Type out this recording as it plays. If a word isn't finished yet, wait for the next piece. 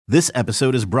This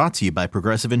episode is brought to you by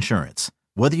Progressive Insurance.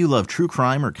 Whether you love true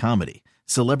crime or comedy,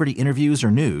 celebrity interviews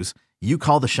or news, you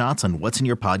call the shots on what's in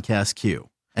your podcast queue.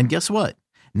 And guess what?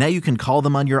 Now you can call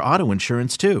them on your auto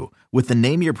insurance too with the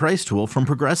Name Your Price tool from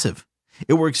Progressive.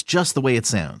 It works just the way it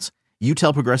sounds. You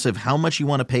tell Progressive how much you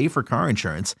want to pay for car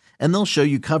insurance, and they'll show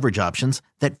you coverage options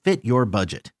that fit your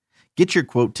budget. Get your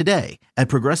quote today at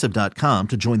Progressive.com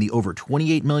to join the over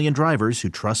 28 million drivers who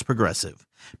trust Progressive.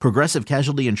 Progressive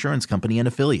Casualty Insurance Company and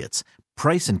Affiliates.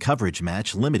 Price and coverage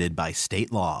match limited by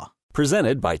state law.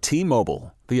 Presented by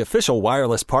T-Mobile, the official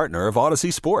wireless partner of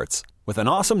Odyssey Sports. With an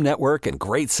awesome network and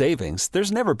great savings,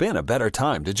 there's never been a better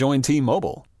time to join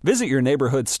T-Mobile. Visit your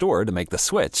neighborhood store to make the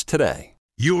switch today.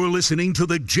 You're listening to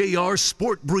the JR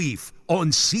Sport Brief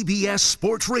on CBS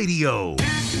Sports Radio.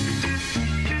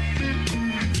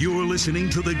 You're listening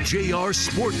to the JR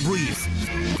Sport Brief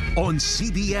on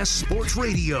CBS Sports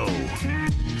Radio.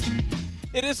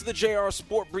 It is the JR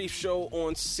Sport Brief Show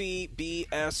on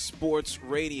CBS Sports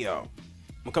Radio.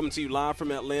 I'm coming to you live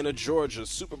from Atlanta, Georgia.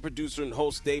 Super producer and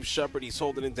host Dave Shepard, he's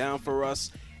holding it down for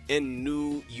us in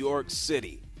New York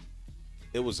City.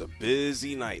 It was a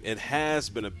busy night. It has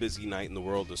been a busy night in the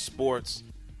world of sports.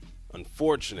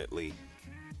 Unfortunately,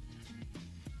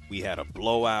 we had a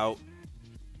blowout.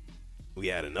 We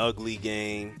had an ugly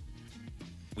game.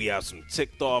 We have some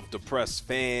ticked off, depressed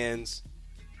fans.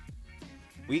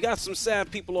 We got some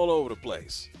sad people all over the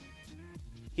place.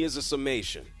 Here's a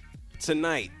summation.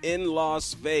 Tonight in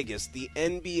Las Vegas, the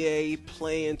NBA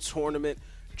play-in tournament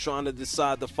trying to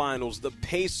decide the finals. The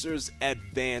Pacers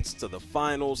advanced to the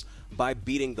finals by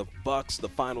beating the Bucks. The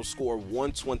final score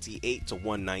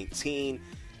 128-119.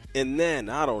 And then,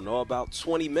 I don't know, about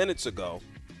 20 minutes ago,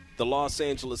 the Los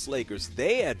Angeles Lakers,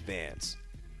 they advance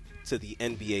to the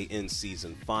NBA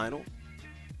in-season final.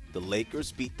 The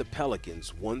Lakers beat the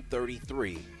Pelicans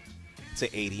 133-89.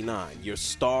 Your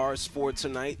stars for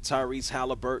tonight, Tyrese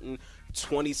Halliburton,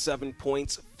 27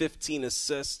 points, 15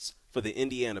 assists for the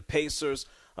Indiana Pacers.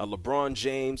 LeBron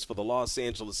James for the Los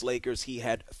Angeles Lakers, he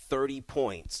had 30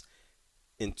 points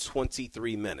in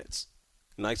 23 minutes.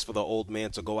 Nice for the old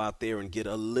man to go out there and get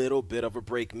a little bit of a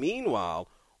break. Meanwhile,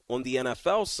 on the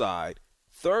NFL side,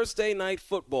 Thursday Night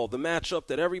Football, the matchup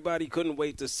that everybody couldn't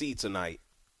wait to see tonight.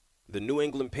 The New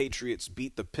England Patriots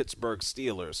beat the Pittsburgh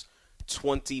Steelers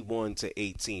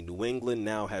 21-18. New England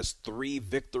now has 3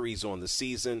 victories on the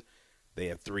season. They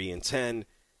have 3-10,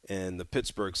 and the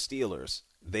Pittsburgh Steelers,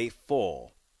 they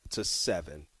fall to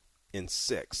 7-6.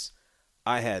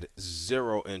 I had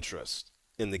zero interest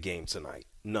in the game tonight.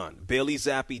 None. Bailey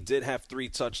Zappi did have 3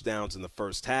 touchdowns in the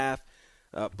first half.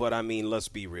 But, I mean, let's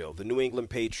be real. The New England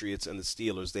Patriots and the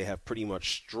Steelers, they have pretty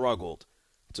much struggled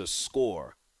to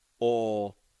score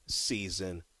all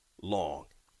season long.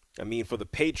 I mean, for the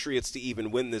Patriots to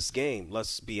even win this game,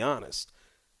 let's be honest,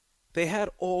 they had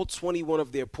all 21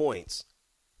 of their points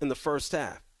in the first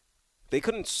half. They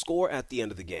couldn't score at the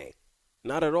end of the game.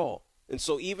 Not at all. And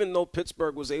so even though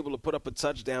Pittsburgh was able to put up a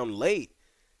touchdown late,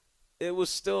 it was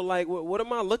still like, what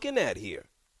am I looking at here?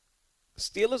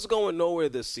 Steelers going nowhere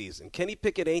this season. Kenny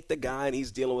Pickett ain't the guy, and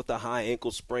he's dealing with a high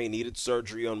ankle sprain, needed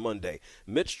surgery on Monday.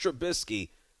 Mitch Trubisky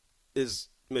is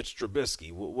Mitch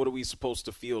Trubisky. What are we supposed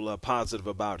to feel positive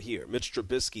about here? Mitch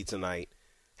Trubisky tonight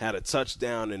had a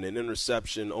touchdown and an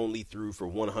interception, only threw for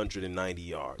 190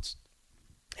 yards.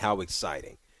 How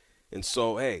exciting. And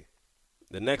so, hey,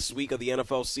 the next week of the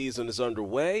NFL season is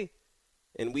underway,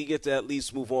 and we get to at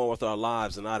least move on with our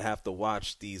lives and not have to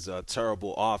watch these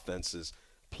terrible offenses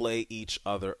play each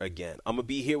other again. I'm going to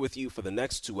be here with you for the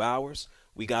next 2 hours.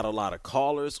 We got a lot of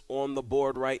callers on the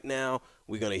board right now.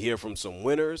 We're going to hear from some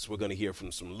winners. We're going to hear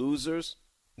from some losers.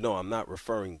 No, I'm not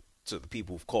referring to the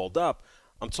people who've called up.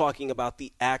 I'm talking about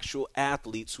the actual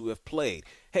athletes who have played.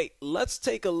 Hey, let's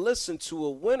take a listen to a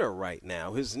winner right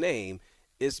now. His name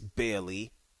is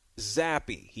Bailey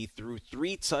Zappi. He threw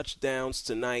 3 touchdowns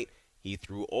tonight. He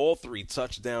threw all 3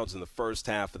 touchdowns in the first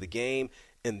half of the game.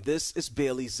 And this is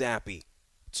Bailey Zappi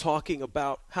talking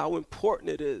about how important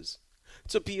it is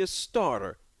to be a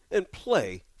starter and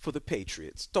play for the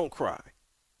Patriots. Don't cry.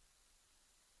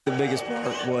 The biggest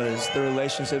part was the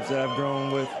relationships that I've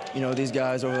grown with, these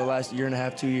guys over the last year and a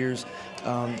half, 2 years.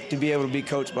 To be able to be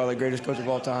coached by the greatest coach of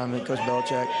all time, Coach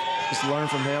Belichick, just learn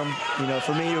from him.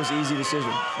 For me, it was an easy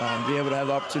decision. Be able to have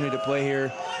the opportunity to play here,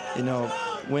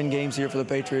 win games here for the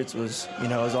Patriots was, it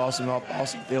was awesome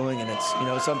feeling, and it's,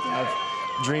 something I've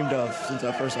dreamed of since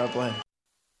I first started playing.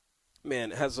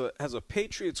 Man, has a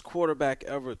Patriots quarterback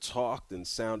ever talked and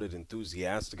sounded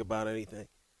enthusiastic about anything?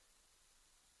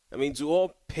 I mean, do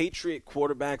all Patriot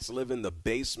quarterbacks live in the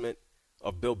basement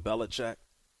of Bill Belichick?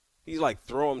 He's like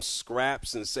throw them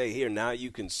scraps and say, here, now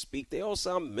you can speak. They all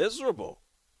sound miserable.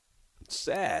 It's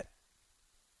sad.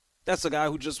 That's a guy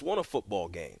who just won a football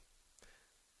game.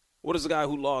 What does a guy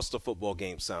who lost a football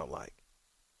game sound like?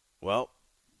 Well,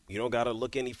 you don't got to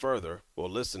look any further or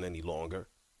listen any longer.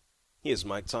 Here's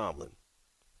Mike Tomlin.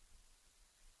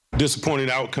 Disappointing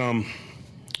outcome.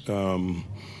 A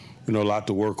lot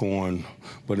to work on.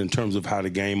 But in terms of how the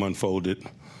game unfolded,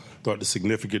 thought the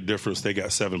significant difference, they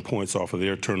got 7 points off of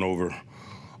their turnover.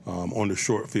 On the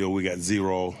short field, we got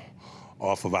 0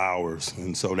 off of ours.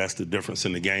 And so that's the difference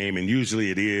in the game. And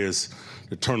usually it is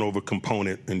the turnover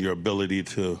component and your ability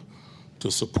to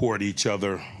support each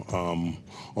other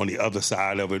on the other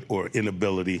side of it, or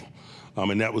inability.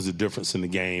 And that was the difference in the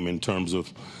game in terms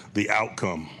of the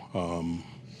outcome.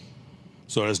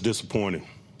 So that's disappointing.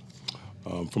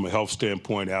 From a health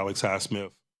standpoint, Alex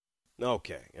Highsmith.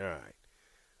 Okay, all right.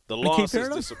 The loss is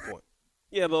disappointing.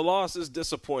 Yeah, the loss is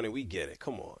disappointing. We get it.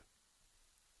 Come on.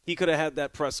 He could have had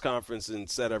that press conference and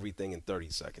said everything in 30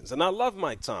 seconds. And I love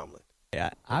Mike Tomlin. Yeah,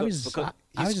 he's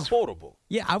quotable.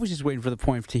 Yeah, I was just waiting for the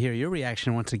point to hear your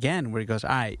reaction once again, where he goes,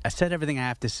 all right, I said everything I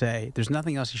have to say. There's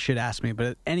nothing else you should ask me.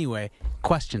 But anyway,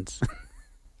 questions.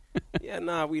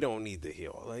 Yeah, we don't need to hear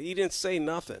all that. He didn't say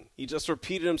nothing. He just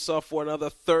repeated himself for another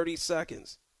 30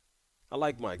 seconds. I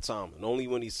like Mike Tomlin, only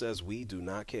when he says we do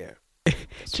not care.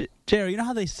 Jerry, you know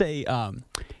how they say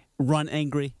run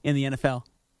angry in the NFL,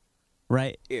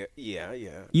 right? Yeah.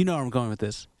 You know where I'm going with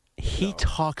this. He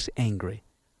talks angry,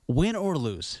 win or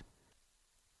lose.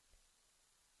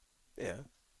 Yeah.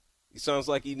 He sounds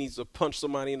like he needs to punch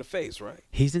somebody in the face, right?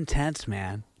 He's intense,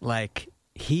 man. Like,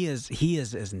 he is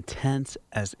as intense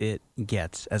as it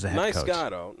gets as a head coach.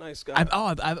 Nice guy.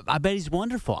 I bet he's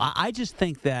wonderful. I just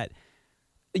think that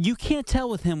you can't tell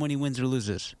with him when he wins or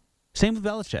loses. Same with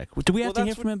Belichick. Do we have to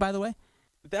hear from him, by the way?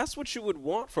 That's what you would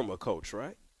want from a coach,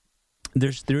 right? There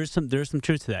is some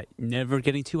truth to that. Never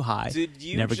getting too high,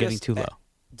 never getting too low.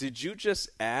 Did you just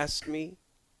ask me,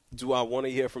 do I want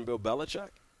to hear from Bill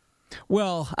Belichick?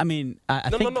 Well, I mean, I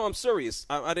think... No, I'm serious.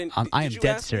 I didn't. I am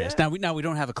dead serious. Now we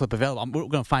don't have a clip available. We're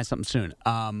going to find something soon.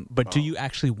 But do you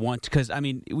actually want? Because I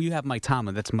mean, you have Mike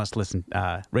Tomlin. That's must-listen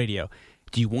radio.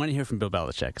 Do you want to hear from Bill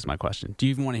Belichick? Is my question. Do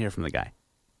you even want to hear from the guy?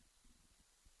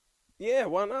 Yeah,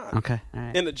 why not? Okay, all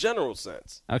right. In a general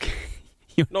sense. Okay.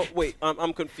 No, wait.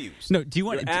 I'm confused. No, do you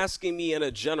want? You're asking me in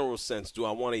a general sense. Do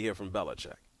I want to hear from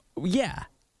Belichick? Yeah.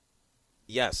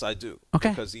 Yes, I do. Okay.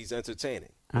 Because he's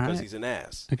entertaining. Because he's an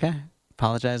ass. Okay.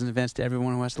 Apologize in advance to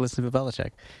everyone who has to listen to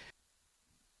Belichick.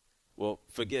 Well,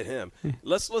 forget him.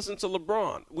 Let's listen to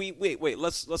LeBron. Wait.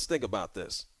 Let's think about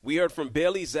this. We heard from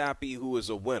Bailey Zappi, who is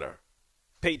a winner.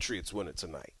 Patriots winner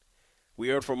tonight. We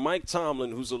heard from Mike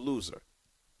Tomlin, who's a loser.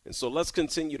 And so let's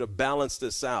continue to balance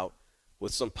this out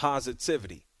with some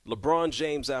positivity. LeBron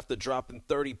James, after dropping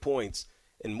 30 points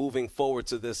and moving forward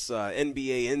to this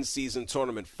NBA in-season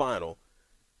tournament final,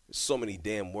 so many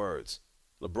damn words.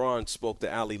 LeBron spoke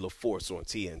to Ali LaForce on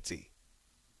TNT.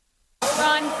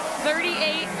 Ron, 38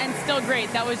 and still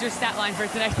great. That was your stat line for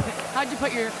tonight. How'd you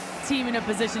put your team in a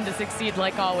position to succeed,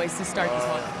 like always, to start this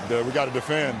one? We got to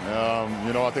defend.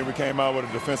 I think we came out with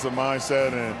a defensive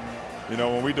mindset, and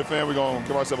when we defend, we're going to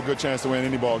give ourselves a good chance to win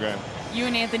any ball game. You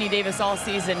and Anthony Davis all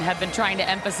season have been trying to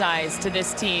emphasize to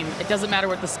this team, it doesn't matter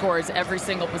what the score is, every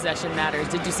single possession matters.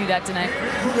 Did you see that tonight?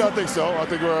 Yeah, I think so. I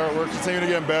think we're continuing to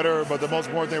get better, but the most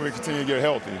important thing, we continue to get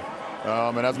healthy.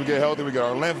 And as we get healthy, we get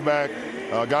our length back.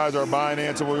 Guys are buying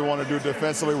into what we want to do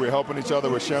defensively. We're helping each other.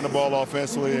 We're sharing the ball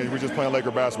offensively, and we're just playing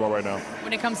Laker basketball right now.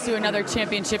 When it comes to another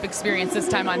championship experience this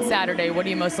time on Saturday, what are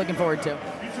you most looking forward to?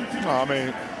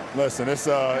 Listen, it's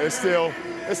still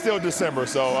December,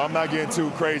 so I'm not getting too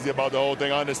crazy about the whole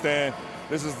thing. I understand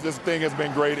this thing has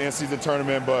been great in-season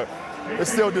tournament, but it's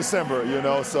still December,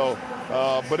 So,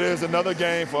 but it is another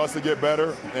game for us to get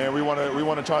better, and we want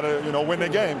to try to win the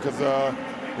game because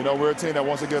we're a team that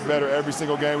wants to get better every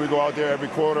single game. We go out there every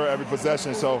quarter, every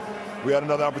possession, so we had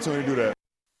another opportunity to do that.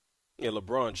 Yeah,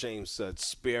 LeBron James said,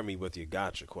 "Spare me with your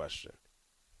gotcha question."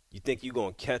 You think you're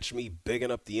going to catch me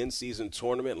bigging up the in-season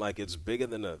tournament like it's bigger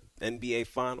than the NBA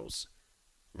Finals?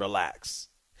 Relax.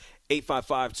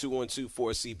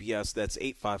 855-212-4CBS. That's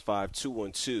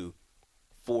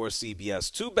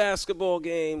 855-212-4CBS. 2 basketball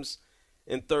games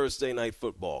and Thursday night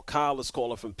football. Kyle is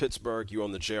calling from Pittsburgh. You're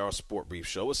on the JR Sport Brief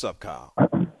Show. What's up, Kyle?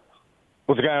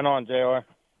 What's going on, JR?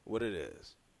 What it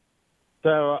is?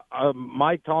 So,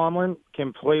 Mike Tomlin,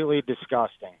 completely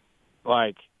disgusting.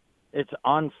 It's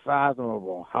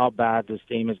unfathomable how bad this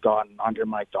team has gotten under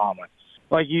Mike Tomlin.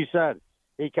 Like you said,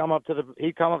 he come up to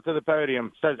the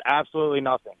podium, says absolutely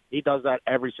nothing. He does that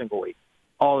every single week,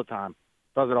 all the time.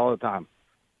 Does it all the time.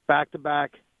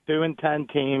 Back-to-back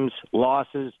 2-10 teams,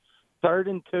 losses. 3rd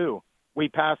and 2, we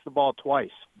passed the ball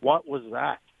twice. What was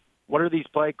that? What are these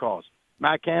play calls?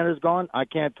 Matt Canada's gone? I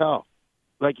can't tell.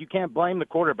 Like, you can't blame the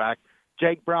quarterback.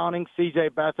 Jake Browning, C.J.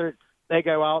 Beathard, they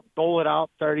go out, dole it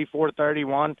out,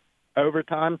 34-31,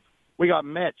 overtime. We got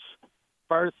Mitch,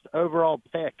 first overall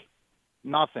pick.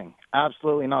 Nothing,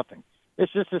 absolutely nothing.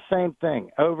 It's just the same thing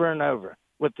over and over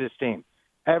with this team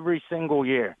every single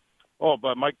year. Oh,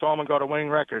 but Mike Tomlin got a winning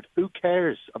record. Who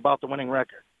cares about the winning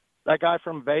record? That guy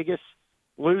from Vegas,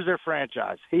 loser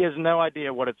franchise. He has no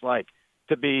idea what it's like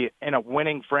to be in a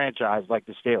winning franchise like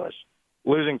the Steelers,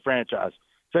 losing franchise.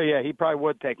 So, yeah, he probably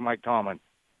would take Mike Tomlin.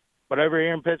 But over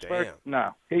here in Pittsburgh,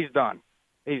 no, he's done.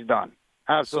 He's done.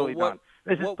 Absolutely done.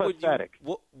 This is pathetic.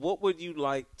 What would you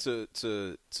like to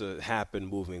happen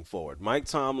moving forward? Mike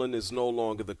Tomlin is no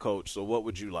longer the coach, so what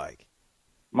would you like?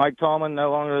 Mike Tomlin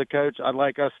no longer the coach. I'd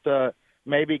like us to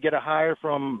maybe get a hire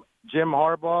from Jim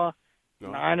Harbaugh,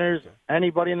 Niners,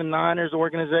 anybody in the Niners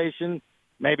organization,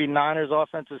 maybe Niners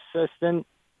offensive assistant,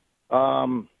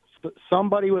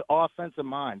 somebody with offensive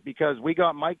mind, because we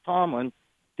got Mike Tomlin,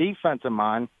 defensive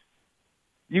mind.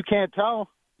 You can't tell.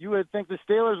 You would think the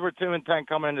Steelers were 2-10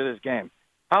 coming into this game.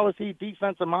 How is he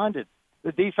defensive minded?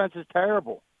 The defense is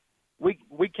terrible. We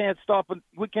can't stop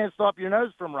your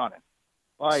nose from running.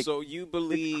 Like, so you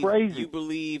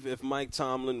believe if Mike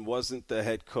Tomlin wasn't the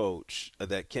head coach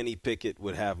that Kenny Pickett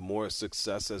would have more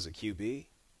success as a QB?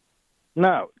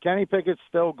 No, Kenny Pickett's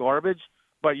still garbage.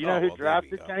 But you know who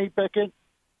drafted Kenny Pickett?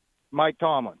 Mike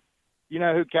Tomlin. You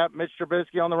know who kept Mitch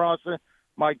Trubisky on the roster?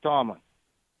 Mike Tomlin.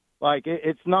 Like,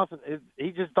 it's nothing.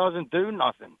 He just doesn't do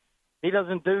nothing. He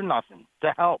doesn't do nothing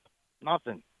to help.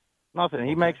 Nothing.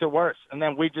 He makes it worse. And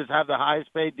then we just have the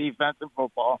highest paid defense in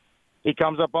football. He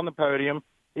comes up on the podium.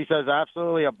 He says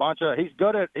absolutely a bunch of – he's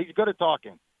good at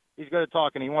talking. He's good at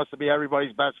talking. He wants to be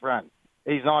everybody's best friend.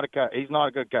 He's not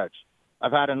a good coach.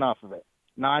 I've had enough of it.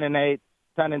 9-8,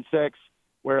 10-6.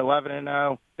 We're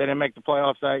 11-0. They didn't make the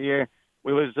playoffs that year.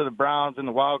 We lose to the Browns in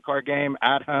the wild card game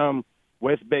at home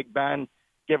with Big Ben.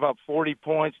 Give up 40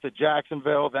 points to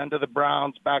Jacksonville, then to the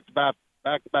Browns,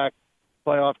 back-to-back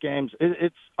playoff games.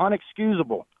 It's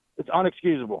unexcusable. It's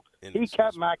unexcusable. He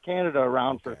kept Matt Canada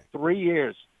around for 3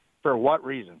 years. For what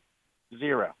reason?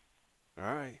 Zero.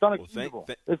 All right. It's unexcusable.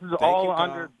 This is all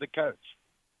under the coach.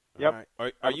 Yep.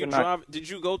 Right. Are you driving? Did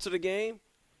you go to the game?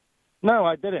 No,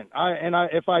 I didn't.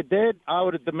 If I did, I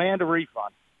would demand a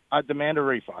refund. I'd demand a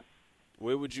refund.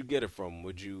 Where would you get it from?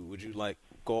 Would you like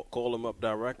call them up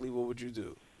directly? What would you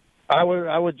do? I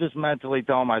would just mentally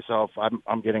tell myself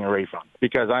I'm getting a refund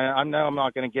because I know I'm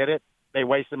not going to get it. They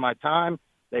wasted my time.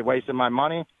 They wasted my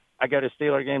money. I go to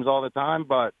Steeler games all the time,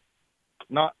 but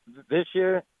not this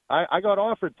year. I got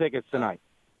offered tickets tonight.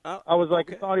 I was like,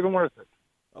 It's not even worth it.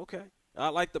 Okay. I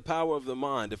like the power of the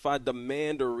mind. If I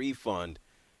demand a refund,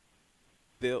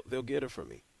 they'll get it from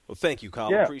me. Well, thank you,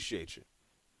 Kyle. Yeah. Appreciate you.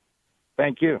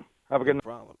 Thank you. Have a good night.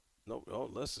 No problem. No,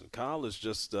 listen, Kyle is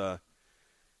just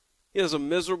he's a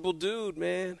miserable dude,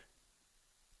 man.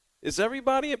 Is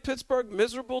everybody in Pittsburgh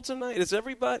miserable tonight? Is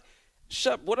everybody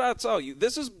what did I tell you?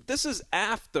 This is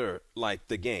after like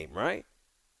the game, right?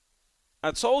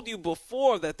 I told you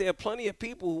before that there are plenty of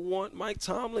people who want Mike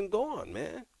Tomlin gone,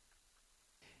 man.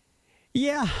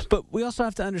 Yeah, but we also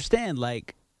have to understand,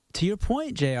 like, to your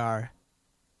point, JR,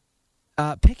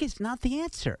 Pickett's not the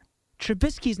answer.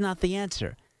 Trubisky's not the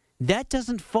answer. That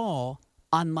doesn't fall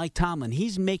on Mike Tomlin.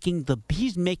 He's trying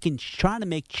to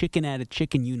make chicken out of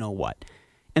chicken, you know what.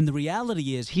 And the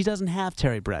reality is he doesn't have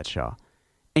Terry Bradshaw.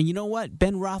 And you know what?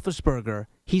 Ben Roethlisberger,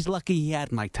 he's lucky he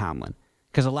had Mike Tomlin.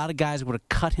 Because a lot of guys would have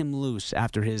cut him loose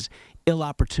after his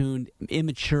ill-opportune,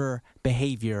 immature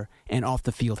behavior and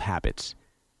off-the-field habits.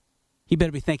 He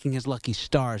better be thanking his lucky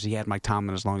stars he had Mike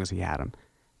Tomlin as long as he had him.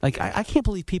 Like, I can't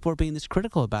believe people are being this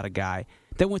critical about a guy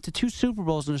that went to 2 Super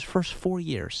Bowls in his first 4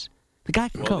 years. The guy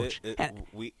can coach.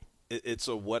 It's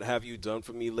a what have you done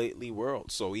for me lately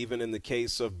world. So even in the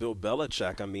case of Bill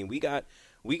Belichick, I mean, we got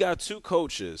 2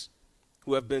 coaches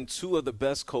who have been 2 of the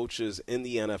best coaches in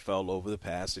the NFL over the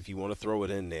past, if you want to throw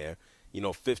it in there,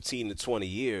 15 to 20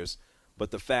 years.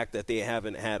 But the fact that they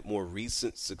haven't had more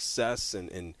recent success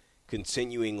and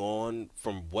continuing on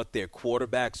from what their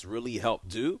quarterbacks really helped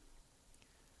do,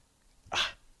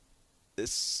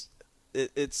 it's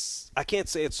I can't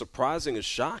say it's surprising or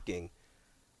shocking,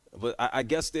 but I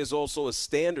guess there's also a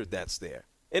standard that's there.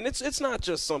 And it's not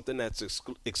just something that's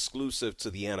exclusive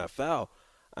to the NFL.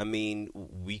 I mean,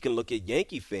 we can look at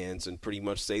Yankee fans and pretty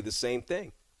much say the same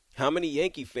thing. How many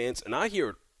Yankee fans, and I hear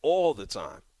it all the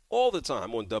time on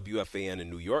WFAN in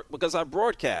New York because I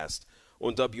broadcast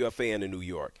on WFAN in New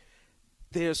York.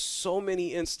 There's so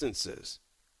many instances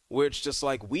where it's just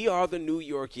like we are the New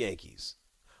York Yankees.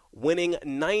 Winning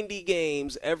 90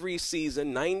 games every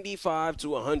season, 95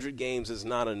 to 100 games is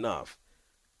not enough.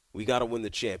 We got to win the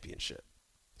championship.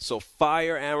 So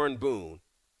fire Aaron Boone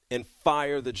and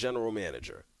fire the general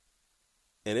manager.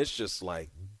 And it's just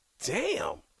like,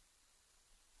 damn.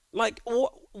 Like,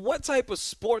 what type of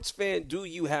sports fan do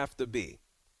you have to be?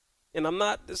 And I'm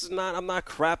not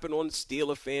crapping on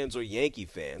Steeler fans or Yankee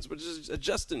fans, but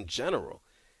just in general.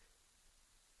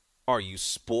 Are you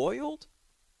spoiled?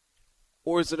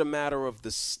 Or is it a matter of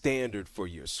the standard for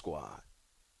your squad?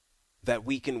 That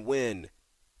we can win,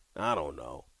 I don't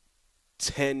know,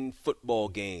 10 football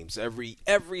games every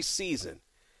season.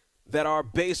 That our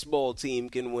baseball team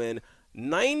can win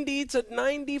 90 to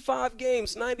 95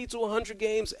 games, 90 to 100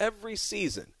 games every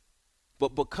season.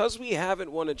 But because we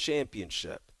haven't won a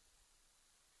championship,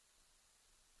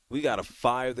 we got to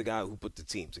fire the guy who put the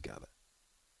team together.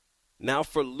 Now,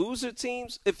 for loser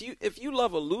teams, if you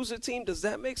love a loser team, does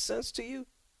that make sense to you?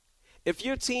 If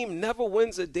your team never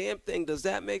wins a damn thing, does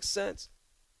that make sense?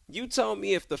 You tell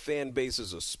me if the fan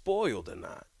bases are spoiled or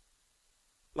not.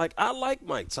 Like, I like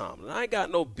Mike Tomlin. I ain't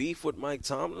got no beef with Mike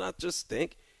Tomlin. I just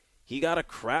think he got a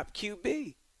crap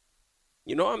QB.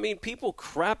 You know what I mean? People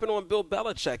crapping on Bill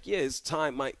Belichick. Yeah, his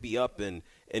time might be up in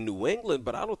New England,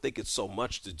 but I don't think it's so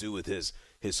much to do with his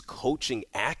coaching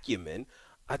acumen.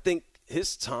 I think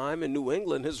his time in New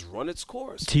England has run its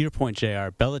course. To your point, JR,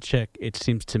 Belichick, it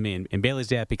seems to me, and Bailey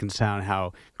Zappi can sound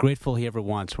how grateful he ever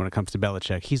wants when it comes to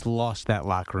Belichick. He's lost that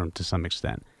locker room to some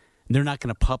extent. They're not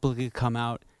going to publicly come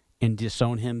out and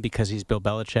disown him because he's Bill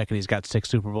Belichick and he's got 6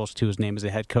 Super Bowls to his name as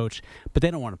a head coach, but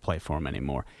they don't want to play for him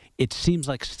anymore. It seems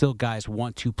like still guys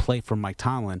want to play for Mike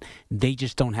Tomlin. They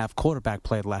just don't have quarterback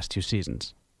play the last 2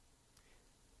 seasons.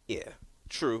 Yeah,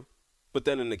 true. But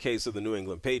then in the case of the New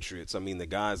England Patriots, I mean, the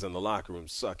guys in the locker room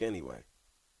suck anyway.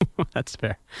 That's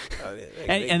fair.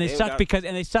 They suck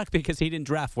because he didn't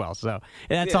draft well. So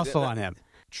that's also on him.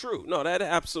 True. No, that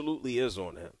absolutely is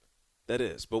on him. That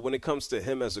is. But when it comes to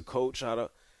him as a coach, I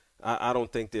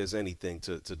don't think there's anything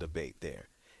to debate there.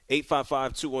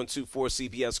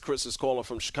 855-212-4CBS. Chris is calling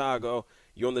from Chicago.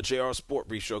 You're on the JR Sport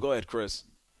Brief Show. Go ahead, Chris.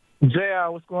 JR,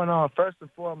 what's going on? First and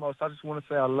foremost, I just want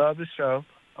to say I love the show.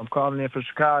 I'm calling in from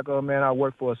Chicago, man. I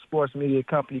work for a sports media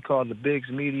company called the Biggs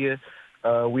Media.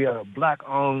 We are a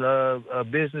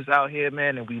black-owned business out here,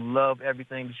 man, and we love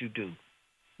everything that you do.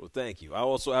 Well, thank you. I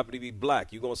also happen to be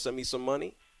black. You going to send me some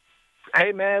money?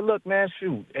 Hey, man, look, man,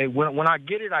 shoot. Hey, when I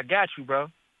get it, I got you, bro.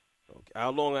 Okay.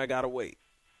 How long I got to wait?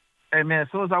 Hey, man, as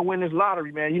soon as I win this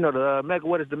lottery, man, you know,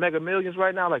 what is the Mega Millions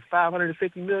right now? Like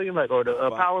 $550 million, or the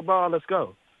Powerball? Let's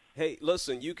go. Hey,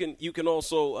 listen, you can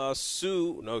also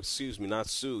sue. No, excuse me, not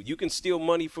sue. You can steal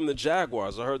money from the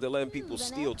Jaguars. I heard they're letting people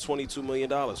steal $22 million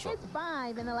from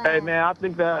them. Hey, man, I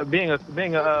think that being a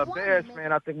Bears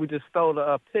fan, I think we just stole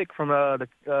a pick from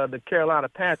the Carolina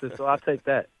Panthers, so I'll take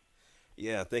that.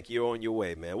 Yeah, I think you're on your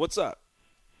way, man. What's up?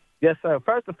 Yes, sir.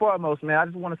 First and foremost, man, I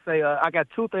just want to say I got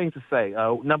 2 things to say.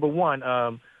 Number one,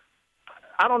 I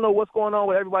don't know what's going on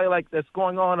with everybody that's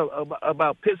going on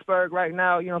about Pittsburgh right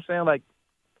now. You know what I'm saying? Like,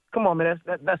 come on, man.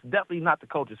 That's definitely not the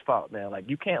coach's fault, man. Like,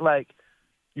 you can't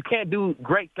do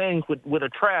great things with a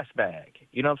trash bag.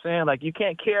 You know what I'm saying? Like, you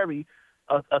can't carry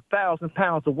 1,000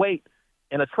 pounds of weight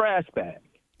in a trash bag.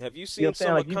 Have you seen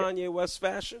some of Kanye West's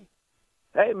fashion?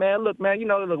 Hey, man, look, man. You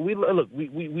know, we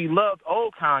loved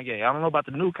old Kanye. I don't know about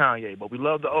the new Kanye, but we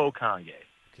love the old Kanye.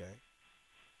 Okay.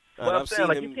 I've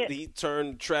seen him. He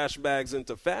turned trash bags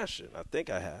into fashion. I think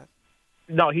I have.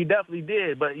 No, he definitely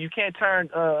did, but you can't turn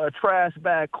a trash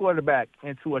bag quarterback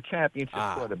into a championship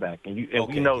quarterback, and you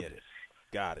know this.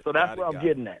 Got it. So that's what I'm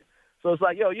getting at. So it's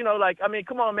like,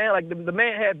 come on, man. Like the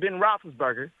man had Ben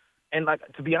Roethlisberger, and like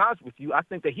to be honest with you, I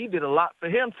think that he did a lot for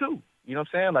him too. You know what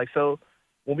I'm saying? Like, so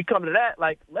when we come to that,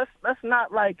 like let's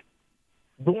not like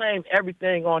blame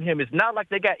everything on him. It's not like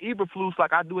they got Eberflus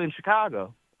like I do in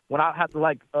Chicago when I have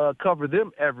to cover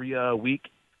them every week.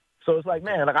 So it's like,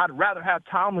 man, like I'd rather have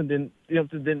Tomlin than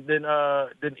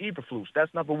Eberflus.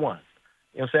 That's number one.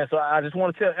 You know what I'm saying? So I just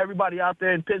want to tell everybody out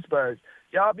there in Pittsburgh,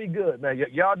 y'all be good, man.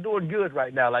 Y'all doing good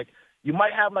right now. Like, you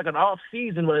might have like an off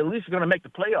season, but at least you're gonna make the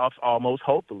playoffs almost,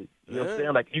 hopefully. You know what I'm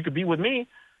saying? Like, you could be with me.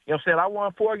 You know what I'm saying? I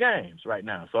won 4 games right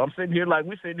now. So I'm sitting here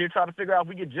trying to figure out if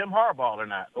we get Jim Harbaugh or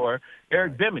not, or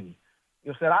Eric Bimini. You know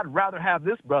what I'm saying? I'd rather have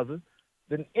this brother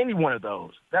than any one of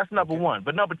those. That's number one.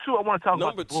 But number two, I want to talk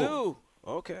about the Bulls. Number 2?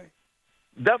 Okay.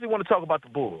 Definitely want to talk about the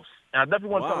Bulls. And I definitely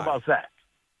want to talk about Zach.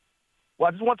 Well,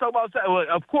 I just want to talk about Zach. Well,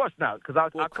 of course not, because I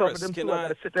covered them too. I got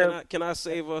to sit there. Can I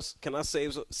save us? Can I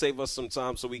save us some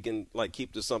time so we can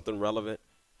keep to something relevant?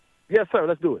 Yes, sir.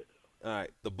 Let's do it. All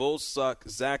right, the Bulls suck.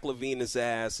 Zach LaVine is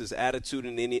ass. His attitude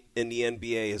in the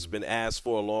NBA has been ass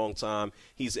for a long time.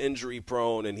 He's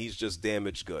injury-prone, and he's just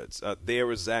damaged goods.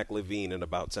 There is Zach LaVine in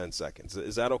about 10 seconds.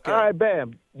 Is that okay? All right,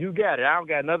 bam. You got it. I don't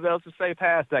got nothing else to say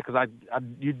past that because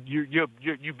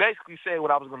you basically said what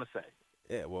I was going to say.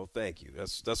 Yeah, well, thank you.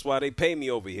 That's why they pay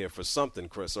me over here for something,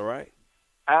 Chris, all right?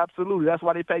 Absolutely. That's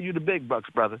why they pay you the big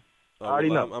bucks, brother. I already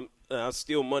know. I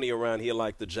steal money around here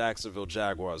like the Jacksonville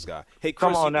Jaguars guy. Hey,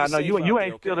 Chris, come on now. No, you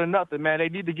ain't okay? stealing nothing, man. They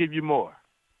need to give you more.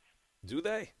 Do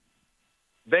they?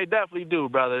 They definitely do,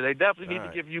 brother. They definitely need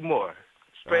to give you more.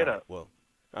 Straight up. All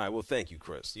right. Well, thank you,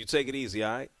 Chris. You take it easy,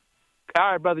 all right?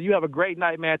 All right, brother. You have a great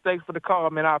night, man. Thanks for the call,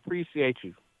 man. I appreciate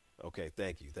you. Okay,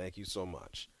 thank you. Thank you so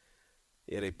much.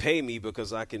 Yeah, they pay me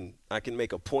because I can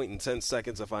make a point in 10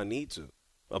 seconds if I need to.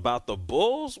 About the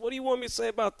Bulls? What do you want me to say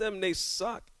about them? They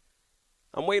suck.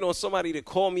 I'm waiting on somebody to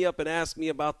call me up and ask me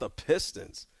about the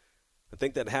Pistons. I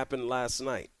think that happened last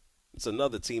night. It's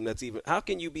another team that's even – how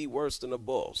can you be worse than the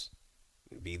Bulls?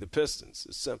 Be the Pistons.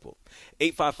 It's simple.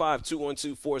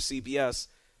 855-212-4CBS.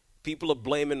 People are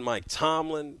blaming Mike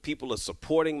Tomlin. People are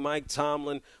supporting Mike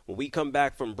Tomlin. When we come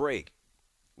back from break,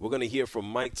 we're going to hear from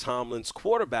Mike Tomlin's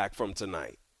quarterback from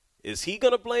tonight. Is he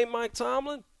going to blame Mike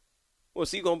Tomlin? Or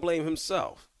is he going to blame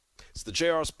himself? It's the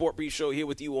JR Sport Brief Show here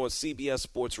with you on CBS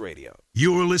Sports Radio.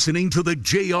 You're listening to the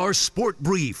JR Sport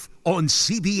Brief on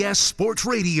CBS Sports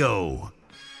Radio.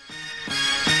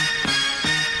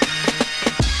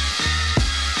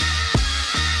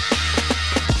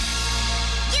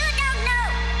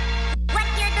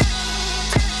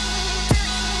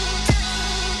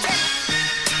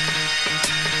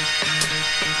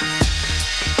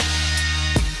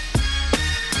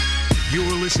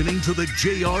 Listening to the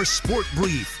JR Sport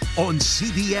Brief on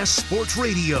CBS Sports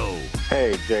Radio.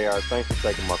 Hey, JR, thanks for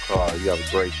taking my call. You have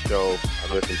a great show.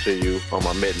 I listen to you on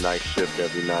my midnight shift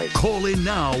every night. Call in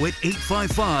now at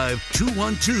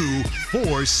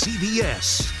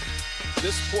 855-212-4CBS.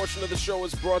 This portion of the show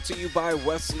is brought to you by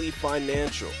Wesley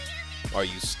Financial. Are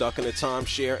you stuck in a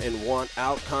timeshare and want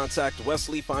out? Contact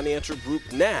Wesley Financial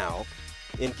Group now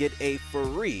and get a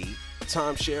free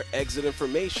timeshare exit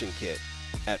information kit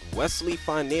at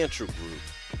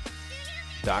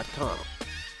wesleyfinancialgroup.com.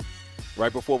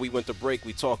 Right before we went to break,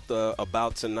 we talked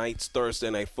about tonight's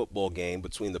Thursday night football game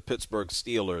between the Pittsburgh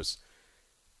Steelers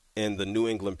and the New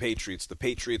England Patriots. The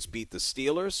Patriots beat the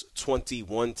Steelers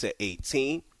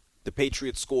 21-18. The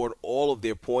Patriots scored all of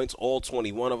their points, all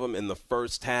 21 of them, in the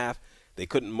first half. They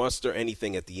couldn't muster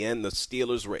anything at the end. The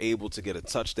Steelers were able to get a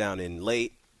touchdown in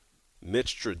late.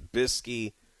 Mitch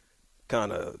Trubisky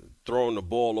kind of throwing the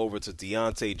ball over to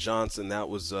Deontay Johnson. That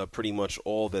was pretty much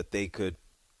all that they could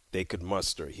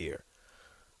muster here.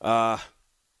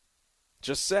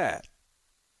 Just sad.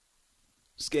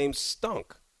 This game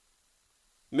stunk.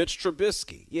 Mitch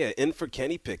Trubisky, in for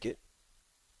Kenny Pickett.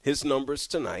 His numbers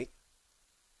tonight: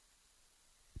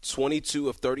 22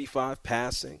 of 35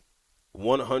 passing,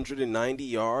 190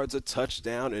 yards, a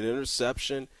touchdown, an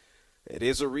interception. It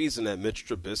is a reason that Mitch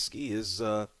Trubisky is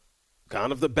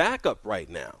kind of the backup right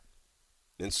now.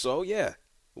 And so,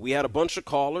 we had a bunch of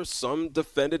callers. Some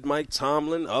defended Mike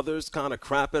Tomlin. Others kind of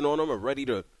crapping on him, are ready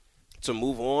to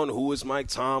move on. Who is Mike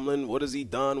Tomlin? What has he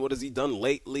done? What has he done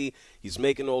lately? He's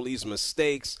making all these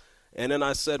mistakes. And then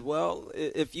I said, well,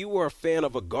 if you were a fan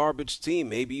of a garbage team,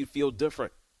 maybe you'd feel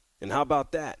different. And how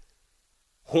about that?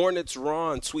 Hornets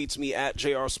Ron tweets me at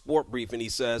JR Sport Brief, and he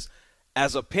says,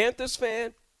 as a Panthers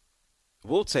fan,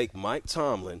 we'll take Mike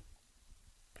Tomlin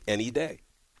any day.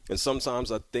 And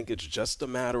sometimes I think it's just a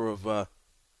matter of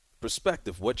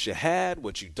perspective, what you had,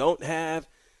 what you don't have.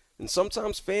 And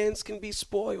sometimes fans can be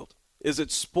spoiled. Is it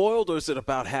spoiled, or is it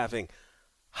about having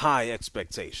high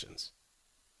expectations?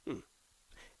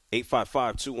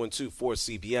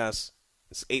 855-212-4CBS.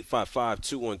 It's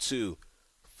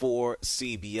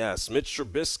 855-212-4CBS. Mitch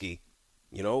Trubisky,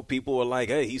 people were like,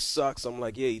 hey, he sucks. I'm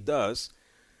like, yeah, he does.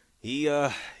 He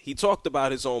talked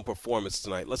about his own performance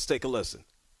tonight. Let's take a listen.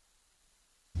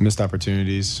 Missed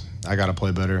opportunities. I got to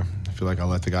play better. I feel like I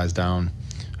let the guys down.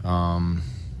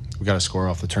 We got to score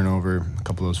off the turnover, a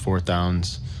couple of those fourth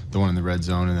downs, the one in the red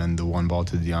zone, and then the one ball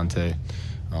to Deontay.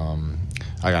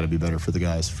 I got to be better for the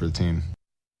guys, for the team.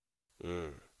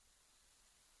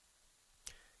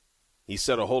 He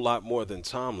said a whole lot more than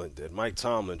Tomlin did. Mike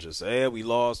Tomlin just said, we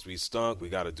lost, we stunk, we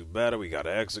got to do better, we got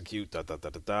to execute,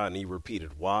 and he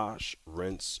repeated, wash,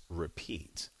 rinse,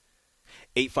 repeat.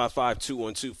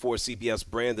 855-212-4CBS.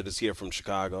 Brandon is here from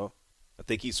Chicago. I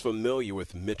think he's familiar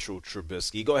with Mitchell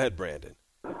Trubisky. Go ahead, Brandon.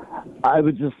 I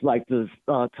would just like to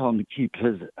tell him to keep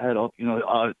his head up.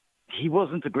 He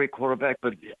wasn't a great quarterback,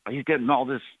 but he's getting all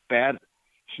this bad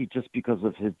he just because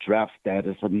of his draft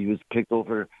status. I mean, he was picked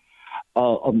over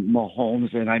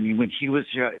Mahomes, and I mean, when he was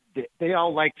here, they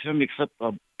all liked him except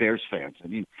Bears fans. I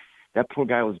mean, that poor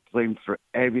guy was blamed for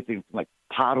everything, from like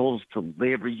potholes to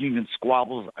labor union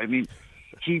squabbles. I mean,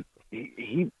 he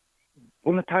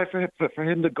when the time for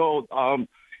him to go,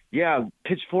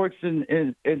 pitchforks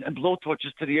and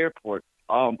blowtorches to the airport.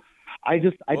 I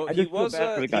just feel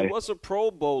bad for the guy. He was a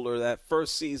Pro Bowler that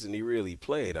first season he really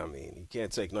played. I mean, you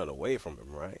can't take nothing away from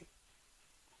him, right?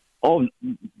 Oh,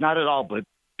 not at all. But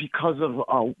because of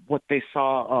what they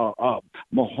saw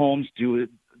Mahomes do,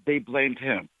 they blamed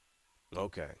him.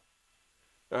 Okay.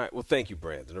 All right. Well, thank you,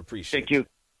 Brandon. Appreciate it. Thank you.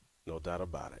 No doubt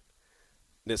about it.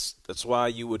 That's why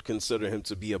you would consider him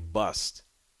to be a bust.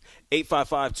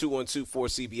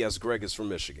 855-212-4CBS. Greg is from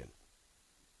Michigan.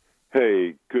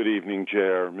 Hey, good evening,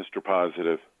 JR, Mr.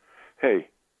 Positive. Hey,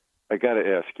 I got to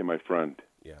ask you, my friend.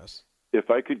 Yes.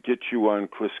 If I could get you on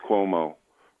Chris Cuomo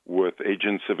with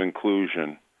Agents of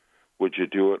Inclusion, would you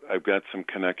do it? I've got some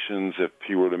connections. If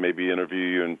he were to maybe interview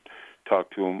you and talk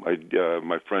to him,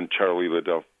 my friend Charlie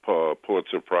Liddell,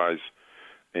 Pulitzer Prize,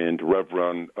 and Rev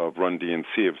Run of Run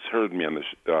DNC have heard me on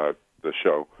the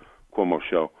show, Cuomo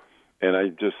Show, and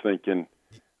I'm just thinking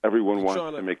everyone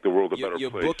wants to make the world a better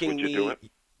place. Would you do it?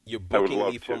 You're booking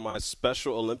me for my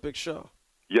Special Olympics show?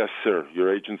 Yes, sir.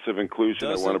 Your Agents of Inclusion.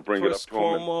 I want to bring it up to him.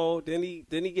 Cuomo,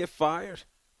 didn't he get fired?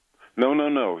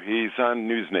 No. He's on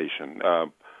News Nation.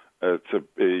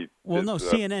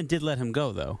 CNN did let him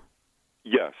go, though.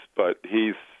 Yes, but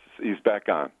he's back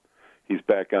on. He's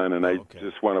back on, and I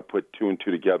just want to put two and two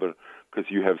together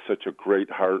because you have such a great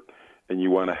heart and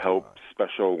you want to help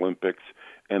Special Olympics,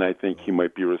 and I think he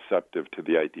might be receptive to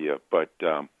the idea. But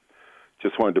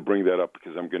just wanted to bring that up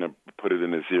because I'm going to put it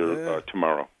in his ear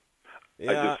tomorrow.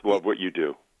 I just love what you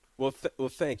do. Well,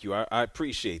 thank you. I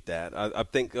appreciate that. I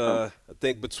think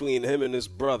between him and his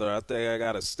brother, I think I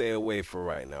got to stay away for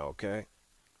right now. Okay.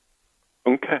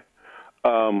 Okay.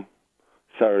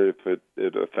 Sorry if it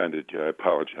offended you. I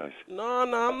apologize. No,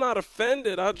 I'm not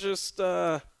offended. I just,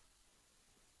 every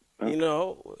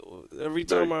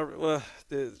time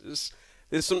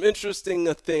there's some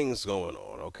interesting things going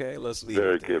on. Okay, let's leave.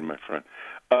 Very it there. good, my friend.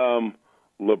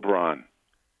 LeBron,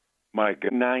 my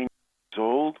God, 9 years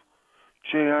old.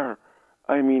 JR,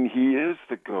 I mean, he is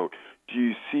the GOAT. Do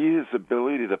you see his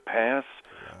ability to pass,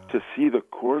 to see the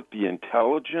court, the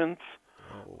intelligence?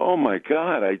 Oh my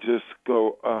God! I just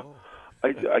go.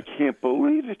 I can't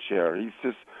believe it, JR. He's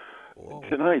just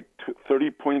tonight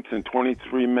 30 points in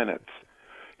 23 minutes.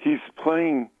 He's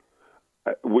playing.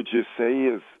 Would you say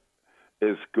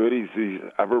as good as he's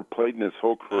ever played in his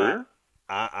whole career?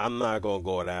 I'm not going to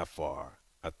go that far.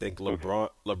 I think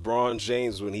LeBron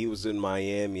James, when he was in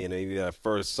Miami and maybe that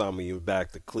first summer he was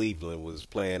back to Cleveland, was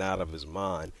playing out of his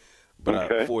mind.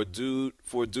 But for a dude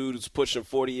who's pushing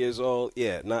 40 years old,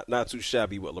 not too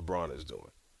shabby what LeBron is doing.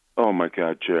 Oh my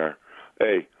God, JR.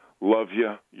 Hey, love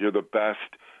you. You're the best.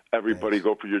 Everybody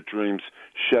go for your dreams.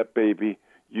 Shep, baby,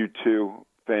 you too.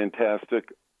 Fantastic.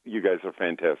 You guys are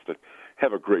fantastic.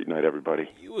 Have a great night, everybody.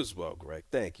 You as well, Greg.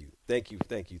 Thank you.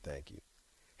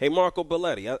 Hey, Marco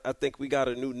Belletti, I think we got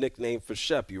a new nickname for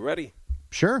Shep. You ready?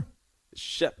 Sure.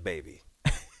 Shep, baby.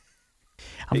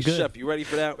 I'm good. Shep, you ready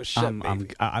for that? With Shep,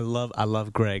 baby. I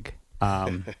love Greg.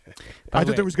 I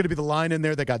thought there was going to be the line in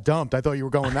there that got dumped. I thought you were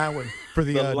going that one for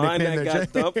the line nickname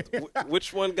that got dumped.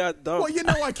 Which one got dumped?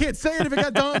 Well, I can't say it if it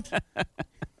got dumped.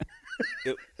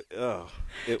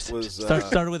 It was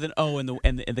started with an O in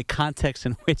the context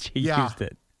in which he used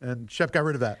it. And Shep got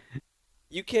rid of that.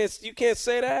 You can't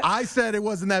say that. I said it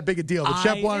wasn't that big a deal, but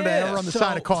Shep wanted to err on the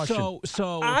side of caution.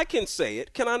 So I can say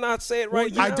it. Can I not say it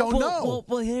right now? I don't know.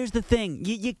 Well, here's the thing.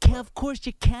 You can, of course,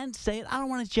 you can say it. I don't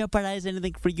want to jeopardize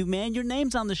anything for you, man. Your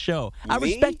name's on the show. I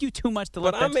respect you too much to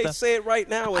let that stuff. But I may say it right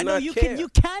now and not care. You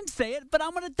can say it, but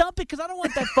I'm going to dump it because I don't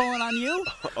want that falling on you.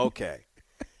 Okay.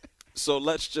 So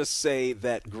let's just say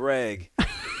that Greg,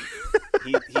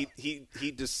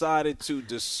 he decided to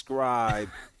describe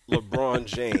LeBron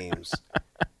James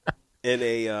in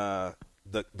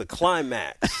the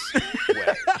climax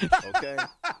way. Okay,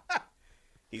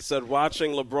 he said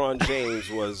watching LeBron James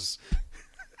was,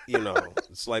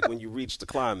 it's like when you reach the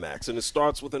climax, and it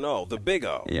starts with an O, the big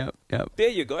O. Yep. There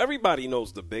you go. Everybody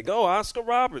knows the big O. Oscar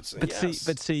Robertson.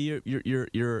 But see,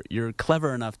 you're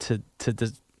clever enough to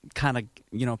kind of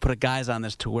put a guise on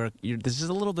this to where this is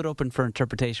a little bit open for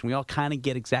interpretation. We all kind of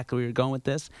get exactly where you're going with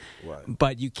this,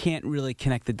 but you can't really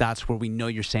connect the dots where we know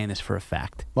you're saying this for a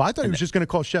fact. Well, I thought he was just going to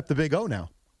call Shep the Big O now.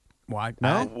 Why?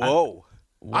 No? Whoa.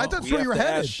 I thought that's where you were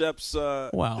headed. Shep's, is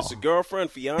a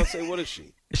girlfriend, fiance? What is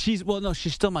she? She's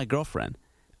still my girlfriend.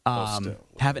 Still.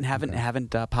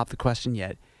 Haven't popped the question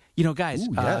yet. You know, guys.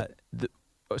 Ooh,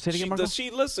 Say it again, Marco? Does she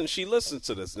listen? She listens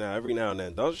to this now every now and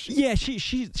then, doesn't she? Yeah,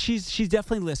 she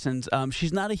definitely listens.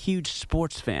 She's not a huge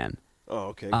sports fan. Oh,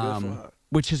 okay, good for her.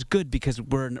 Which is good because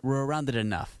we're around it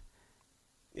enough.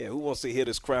 Yeah, who wants to hear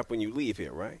this crap when you leave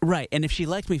here, right? Right, and if she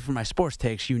liked me for my sports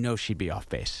takes, you know she'd be off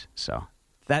base. So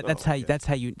that's how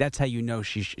you know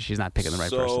she's not picking the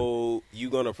right person. So you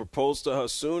gonna propose to her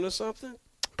soon or something?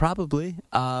 Probably.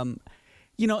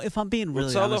 You know, if I'm being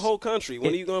really tell honest, the whole country.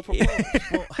 When are you gonna propose?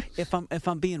 Well, if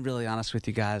I'm being really honest with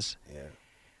you guys. Yeah.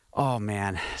 Oh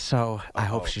man, so I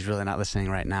hope she's really not listening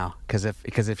right now, because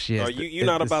if she is, you're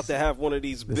not about to have one of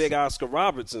these big Oscar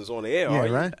Robertsons on the air, are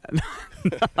you? Right?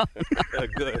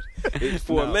 Good.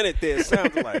 For a minute there, it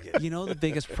sounded like it. You know the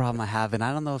biggest problem I have, and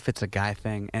I don't know if it's a guy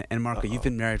thing. And Marco, you've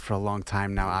been married for a long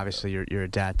time now. Obviously, you're a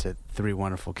dad to 3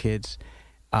 wonderful kids.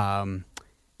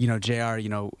 You know, JR. You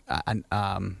know, I'm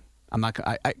not.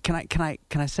 Can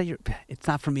I say it's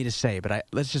not for me to say, but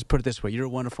let's just put it this way: you're a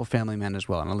wonderful family man as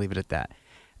well, and I'll leave it at that.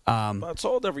 I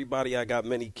told everybody I got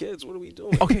many kids. What are we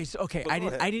doing? Okay,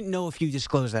 I didn't know if you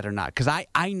disclosed that or not, because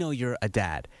I know you're a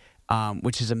dad,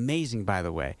 which is amazing, by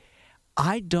the way.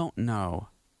 I don't know.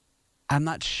 I'm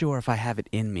not sure if I have it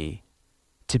in me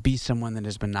to be someone that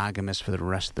is monogamous for the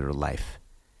rest of their life.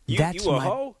 You a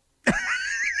hoe?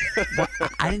 Well,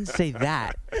 I didn't say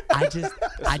that.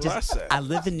 I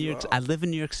live in New York. I live in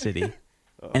New York City,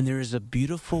 and there is a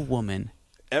beautiful woman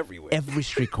everywhere, every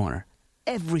street corner.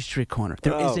 Every street corner,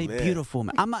 there is a beautiful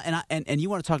woman. I'm not, and you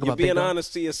want to talk about being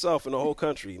honest to yourself in the whole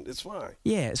country. It's fine.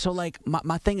 Yeah. So like,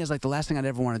 my thing is like the last thing I'd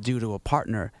ever want to do to a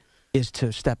partner is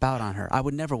to step out on her. I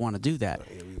would never want to do that.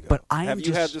 But have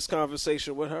you had this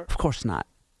conversation with her? Of course not.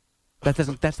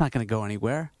 That's not going to go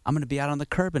anywhere. I'm going to be out on the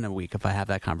curb in a week if I have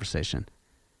that conversation.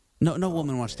 No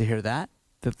woman wants to hear that.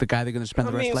 The guy they're going to spend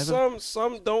the rest of their life with.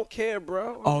 Some don't care,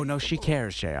 bro. Oh no, she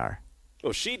cares, JR.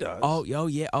 Oh, she does. Oh,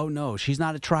 yeah. Oh, no. She's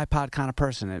not a tripod kind of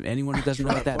person. Anyone who doesn't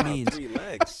know what that means, 3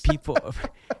 legs. People,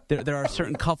 there are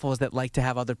certain couples that like to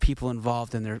have other people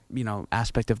involved in their,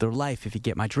 aspect of their life. If you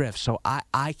get my drift, so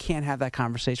I can't have that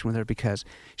conversation with her because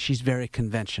she's very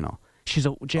conventional. She's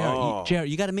a JR.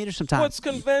 You got to meet her sometime. What's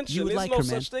convention? You would There's like no her,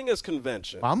 such thing as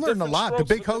convention. Well, I'm learning a lot. The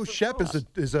big host Shep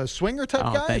is a swinger type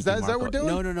guy. Is that what we're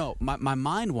doing? No. My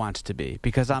mind wants to be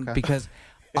because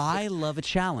I love a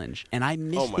challenge, and I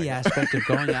miss the aspect of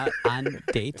going out on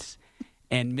dates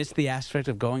and miss the aspect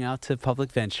of going out to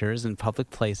public ventures and public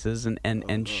places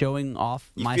and showing off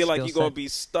my skill set. You feel like you're going to be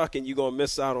stuck and you're going to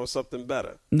miss out on something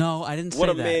better. No, I didn't say that.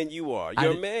 What a man you are.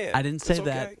 You're a man. I didn't say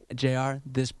that, JR.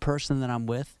 This person that I'm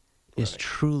with is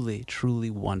truly, truly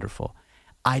wonderful.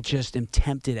 I just am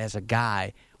tempted as a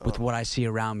guy with what I see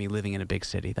around me living in a big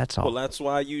city. That's all. Well, that's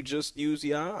why you just use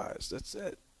your eyes. That's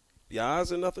it. Your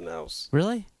eyes and nothing else.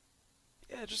 Really?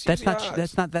 Yeah, just use your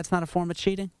eyes. That's not a form of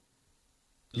cheating.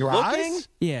 Your eyes?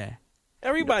 Yeah.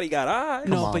 Everybody got eyes.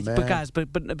 But guys,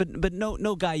 but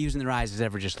no guy using their eyes is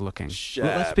ever just looking.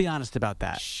 Let's be honest about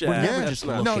that. We're never just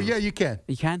looking. No, yeah, you can.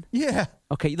 You can? Yeah.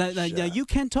 Okay, now you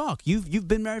can talk. You've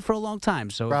been married for a long time,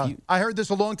 so Bro, I heard this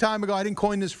a long time ago. I didn't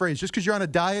coin this phrase. Just because you're on a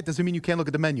diet doesn't mean you can't look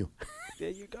at the menu. There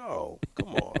you go.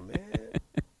 Come on, man.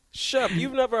 Shep,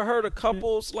 you've never heard of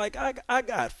couples like I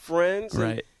got friends, and,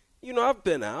 right? I've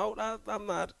been out. I'm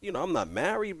not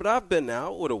married, but I've been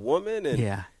out with a woman,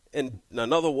 and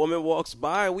another woman walks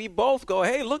by, and we both go,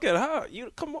 "Hey, look at her!"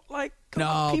 Come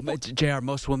on, JR,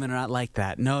 most women are not like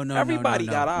that. No, everybody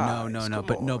got eyes. No,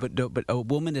 but a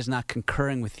woman is not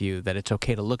concurring with you that it's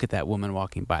okay to look at that woman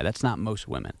walking by. That's not most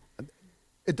women.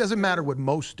 It doesn't matter what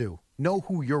most do. Know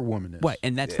who your woman is. Right,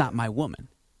 and that's not my woman.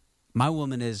 My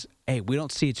woman is, hey, we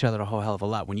don't see each other a whole hell of a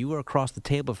lot. When you were across the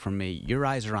table from me, your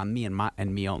eyes are on me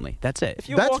and me only. That's it.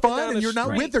 That's fine, and you're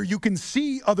not with her. You can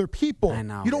see other people. I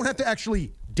know. You don't have to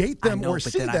actually date them or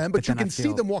see them, but you can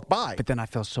see them walk by. But then I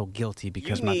feel so guilty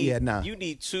because you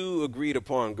need 2 agreed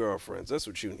upon girlfriends. That's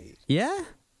what you need. Yeah?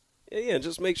 Yeah,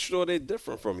 just make sure they're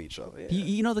different from each other. Yeah.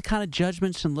 You know the kind of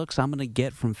judgments and looks I'm going to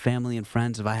get from family and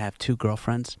friends if I have 2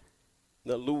 girlfriends?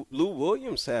 Now, Lou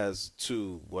Williams has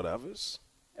 2 whatevers.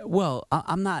 Well,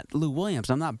 I'm not Lou Williams.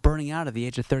 I'm not burning out at the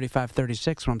age of 35,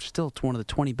 36, where I'm still one of the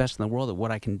 20 best in the world at what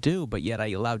I can do, but yet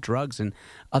I allow drugs and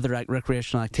other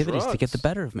recreational activities to get the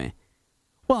better of me.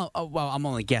 Well, I'm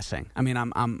only guessing. I mean,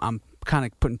 I'm kind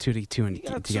of putting 2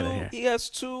 together here. He has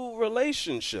 2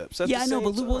 relationships. I know,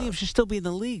 but Lou Williams should still be in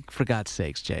the league, for God's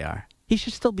sakes, JR. He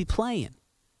should still be playing.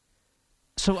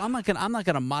 So I'm not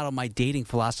gonna model my dating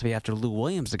philosophy after Lou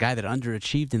Williams, the guy that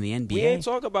underachieved in the NBA. We ain't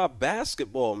talking about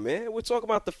basketball, man. We're talking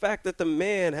about the fact that the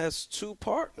man has 2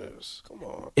 partners. Come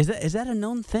on. Is that a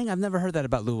known thing? I've never heard that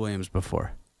about Lou Williams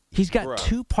before. He's got Bruh.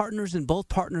 2 partners, and both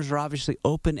partners are obviously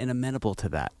open and amenable to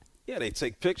that. Yeah, they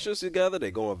take pictures together.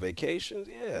 They go on vacations.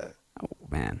 Yeah. Oh,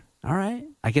 man. All right.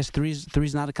 I guess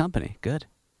three's not a company. Good.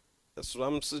 That's what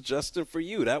I'm suggesting for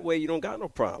you. That way you don't got no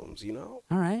problems, you know?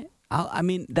 All right. I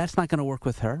mean, that's not going to work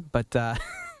with her, but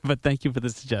but thank you for the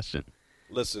suggestion.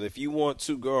 Listen, if you want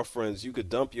 2 girlfriends, you could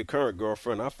dump your current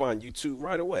girlfriend. I'll find you 2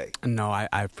 right away. No, I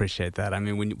appreciate that. I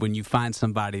mean, when you find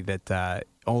somebody that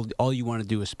all you want to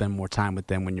do is spend more time with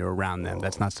them when you're around them,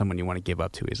 that's not someone you want to give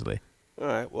up too easily. All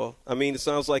right. Well, I mean, it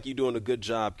sounds like you're doing a good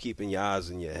job keeping your eyes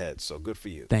in your head, so good for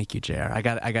you. Thank you, JR. I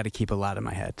got to keep a lot in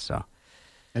my head, so.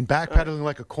 And backpedaling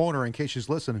like a corner in case she's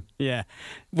listening. Yeah.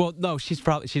 Well, no, she's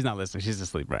not listening. She's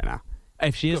asleep right now.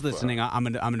 If she is listening, I'm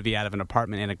gonna be out of an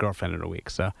apartment and a girlfriend in a week.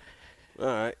 So. All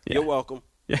right. Yeah. You're welcome.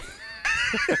 Yeah.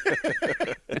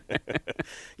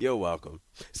 You're welcome.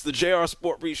 It's the JR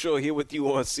SportBrief Show here with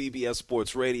you on CBS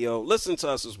Sports Radio. Listen to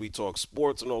us as we talk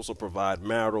sports and also provide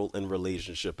marital and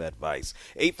relationship advice.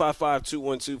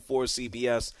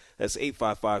 855-212-4CBS. That's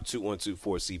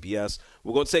 855-212-4CBS.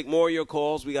 We're going to take more of your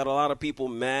calls. We got a lot of people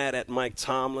mad at Mike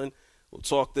Tomlin. We'll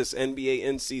talk this NBA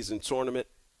in-season tournament.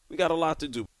 We got a lot to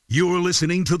do. You're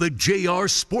listening to the JR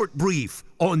Sport Brief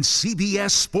on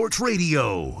CBS Sports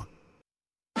Radio.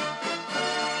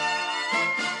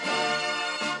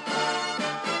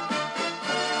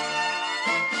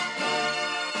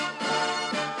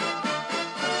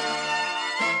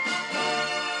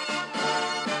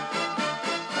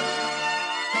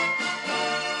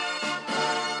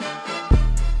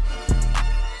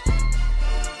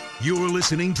 You're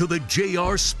listening to the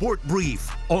JR Sport Brief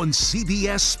on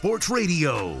CBS Sports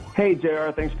Radio. Hey,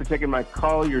 JR, thanks for taking my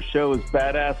call. Your show is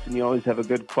badass, and you always have a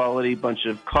good quality bunch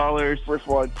of callers. First of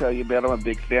all, I'd tell you, man, I'm a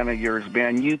big fan of yours,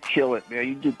 man. You kill it, man.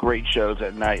 You do great shows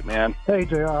at night, man. Hey,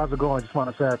 JR, how's it going? I just want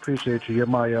to say I appreciate you. You're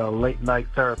my late-night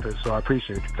therapist, so I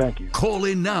appreciate you. Thank you. Call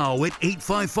in now at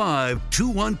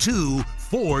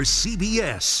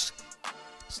 855-212-4CBS.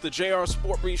 It's the JR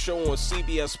Sport Brief Show on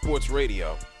CBS Sports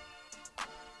Radio.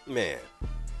 Man.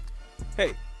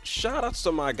 Hey, shout outs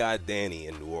to my guy Danny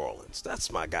in New Orleans.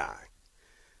 That's my guy.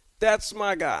 That's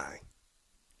my guy.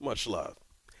 Much love.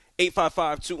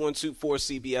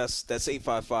 855-212-4CBS. That's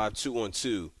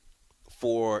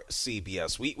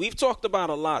 855-212-4CBS. We've talked about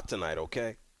a lot tonight,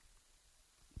 okay?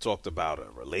 Talked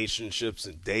about relationships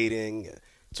and dating.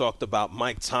 Talked about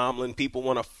Mike Tomlin. People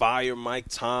want to fire Mike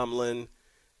Tomlin.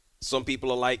 Some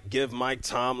people are like, give Mike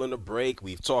Tomlin a break.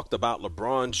 We've talked about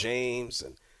LeBron James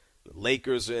and the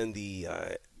Lakers and the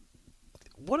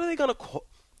what are they going to call?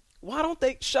 Why don't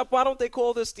they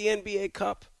call this the NBA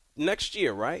Cup next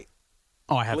year, right?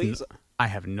 Oh, I have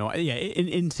no. Yeah,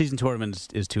 in-season tournament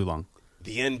is too long.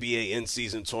 The NBA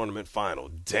in-season tournament final.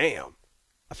 Damn.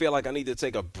 I feel like I need to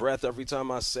take a breath every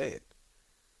time I say it.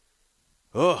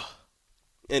 Ugh.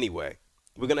 Anyway,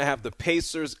 we're going to have the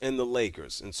Pacers and the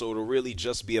Lakers, and so it'll really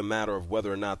just be a matter of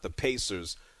whether or not the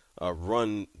Pacers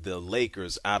run the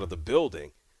Lakers out of the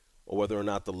building, or whether or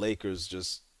not the Lakers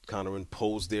just kind of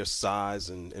impose their size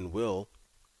and will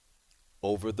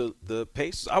over the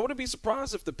Pacers. I wouldn't be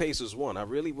surprised if the Pacers won. I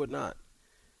really would not.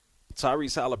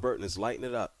 Tyrese Halliburton is lighting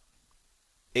it up.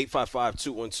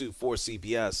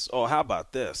 855-212-4CBS. Oh, how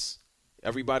about this?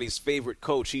 Everybody's favorite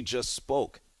coach, he just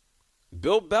spoke.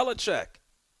 Bill Belichick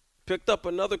picked up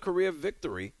another career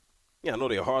victory. Yeah, I know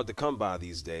they're hard to come by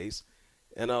these days.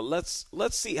 And let's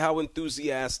see how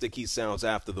enthusiastic he sounds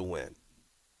after the win.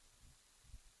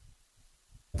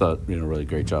 I thought, really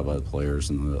great job by the players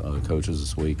and the other coaches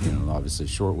this week. Obviously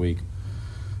short week.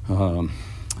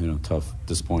 Tough,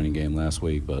 disappointing game last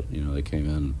week, but, they came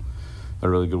in, had a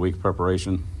really good week of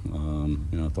preparation.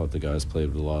 I thought the guys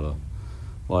played with a lot of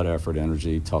effort,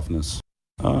 energy, toughness.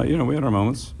 We had our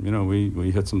moments.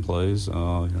 We hit some plays.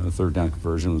 The third down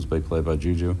conversion was a big play by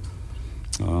Juju.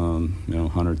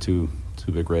 Hunter, two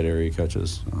big red area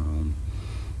catches.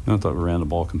 I thought we ran the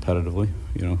ball competitively,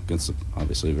 against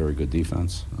obviously a very good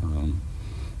defense.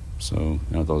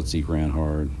 I thought Zeke ran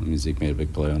hard. Zeke made a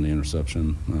big play on the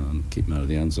interception, keep him out of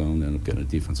the end zone, ended up getting a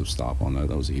defensive stop on that.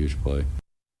 That was a huge play.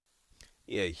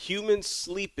 Yeah, human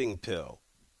sleeping pill,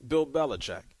 Bill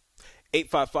Belichick.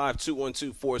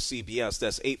 855-212-4CBS.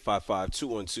 That's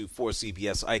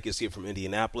 855-212-4CBS. Ike is here from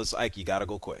Indianapolis. Ike, you got to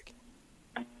go quick.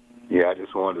 Yeah, I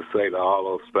just wanted to say to all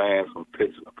those fans from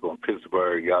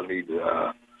Pittsburgh, y'all need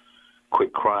to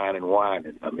quit crying and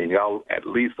whining. Y'all at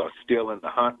least are still in the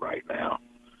hunt right now.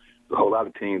 There's a whole lot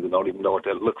of teams that don't even know what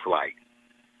that looks like.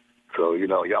 So,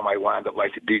 y'all might wind up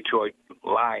like the Detroit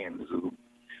Lions, who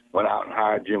went out and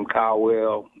hired Jim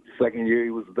Caldwell. The second year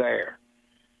he was there.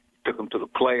 took them to the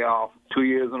playoffs 2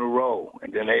 years in a row,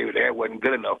 and then that wasn't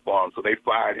good enough for them, so they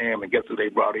fired him, and guess who they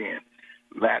brought in?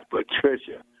 Matt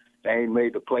Patricia. They ain't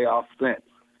made the playoffs since.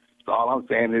 So all I'm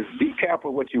saying is be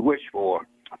careful what you wish for.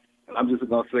 And I'm just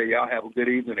going to say y'all have a good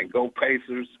evening, and go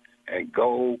Pacers and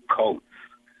go Colts.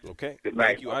 Okay. Good night,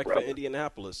 Thank you, Ike, brother. for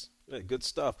Indianapolis. Yeah, good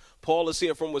stuff. Paul is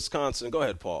here from Wisconsin. Go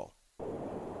ahead, Paul.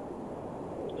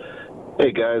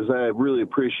 Hey, guys. I really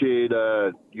appreciate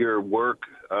your work.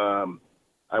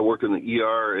 I work in the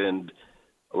ER and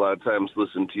a lot of times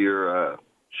listen to your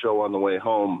show on the way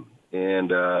home.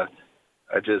 And I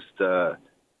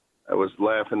was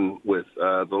laughing with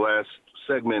the last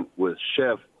segment with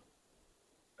Chef.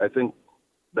 I think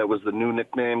that was the new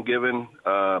nickname given,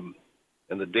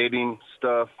 and the dating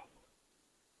stuff.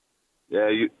 Yeah,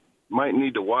 you might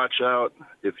need to watch out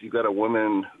if you got a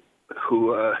woman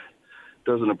who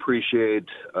doesn't appreciate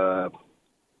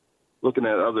looking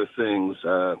at other things.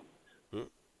 I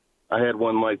had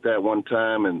one like that one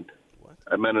time, and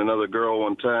I met another girl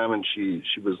one time, and she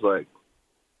was like,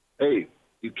 "Hey,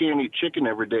 you can't eat chicken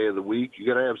every day of the week. You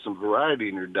got to have some variety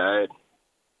in your diet."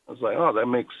 I was like, "Oh, that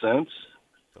makes sense."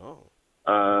 Oh.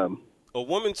 A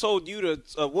woman told you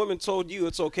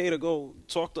it's okay to go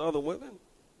talk to other women?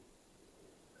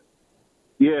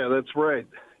 Yeah, that's right.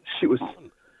 She was.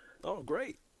 Oh,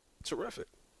 great. Terrific.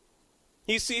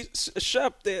 You see,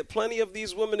 Shep, there plenty of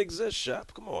these women exist,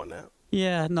 Shep. Come on now.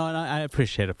 Yeah, no, and I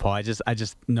appreciate it, Paul. I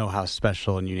just know how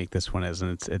special and unique this one is,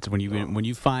 and it's when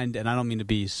you find, and I don't mean to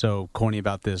be so corny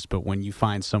about this, but when you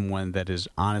find someone that is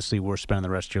honestly worth spending the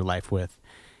rest of your life with,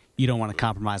 you don't want to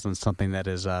compromise on something that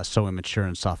is so immature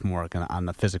and sophomoric on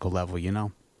the physical level, you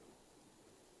know?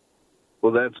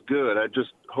 Well, that's good. I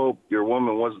just hope your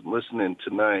woman wasn't listening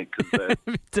tonight, because that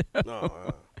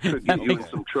could get you in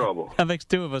some trouble. That makes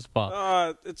two of us,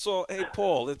 Paul. It's all. Hey,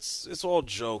 Paul. It's all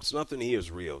jokes. Nothing here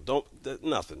is real.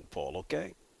 Nothing, Paul.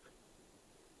 Okay.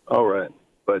 All right,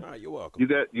 but all right, you're welcome.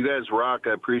 You guys rock.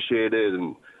 I appreciate it,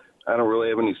 and I don't really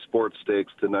have any sports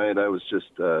stakes tonight. I was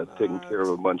just taking care of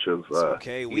a bunch of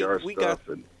okay. PR stuff.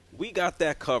 We got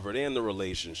that covered, and the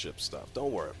relationship stuff.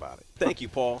 Don't worry about it. Thank you,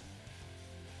 Paul.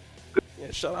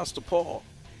 Yeah, shout outs to Paul.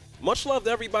 Much love to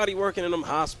everybody working in them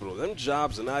hospitals. Them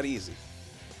jobs are not easy.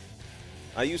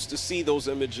 I used to see those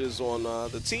images on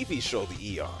the TV show,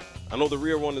 The ER. I know the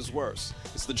real one is worse.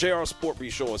 It's the JR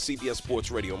SportBrief Show on CBS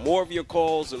Sports Radio. More of your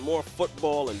calls and more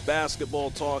football and basketball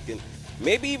talk and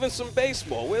maybe even some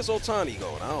baseball. Where's Ohtani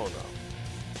going? I don't know.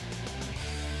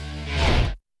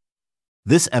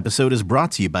 This episode is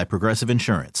brought to you by Progressive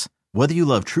Insurance. Whether you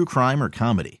love true crime or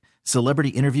comedy, celebrity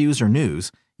interviews or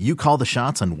news, you call the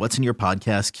shots on what's in your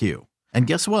podcast queue. And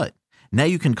guess what? Now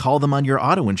you can call them on your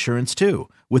auto insurance too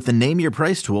with the Name Your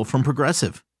Price tool from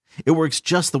Progressive. It works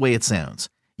just the way it sounds.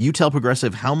 You tell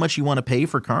Progressive how much you want to pay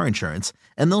for car insurance,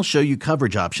 and they'll show you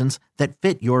coverage options that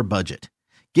fit your budget.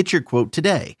 Get your quote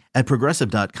today at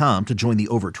Progressive.com to join the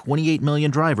over 28 million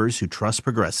drivers who trust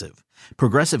Progressive.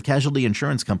 Progressive Casualty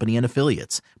Insurance Company and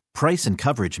Affiliates. Price and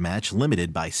coverage match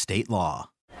limited by state law.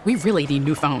 We really need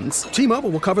new phones. T-Mobile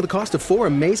will cover the cost of 4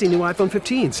 amazing new iPhone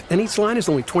 15s, and each line is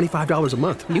only $25 a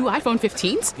month. New iPhone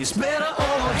 15s? It's better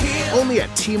over here. Only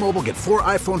at T-Mobile, get 4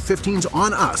 iPhone 15s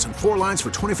on us and 4 lines for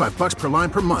 $25 per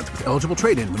line per month with eligible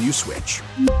trade-in when you switch.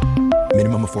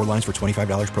 Minimum of 4 lines for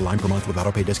 $25 per line per month with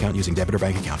autopay discount using debit or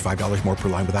bank account. $5 more per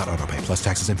line without autopay, plus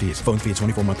taxes and fees. Phone fee at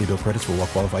 24 monthly bill credits for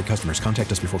well-qualified customers.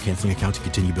 Contact us before canceling account to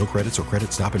continue bill credits or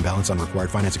credit stop and balance on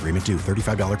required finance agreement due.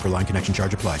 $35 per line connection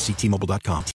charge applies. See T-Mobile.com.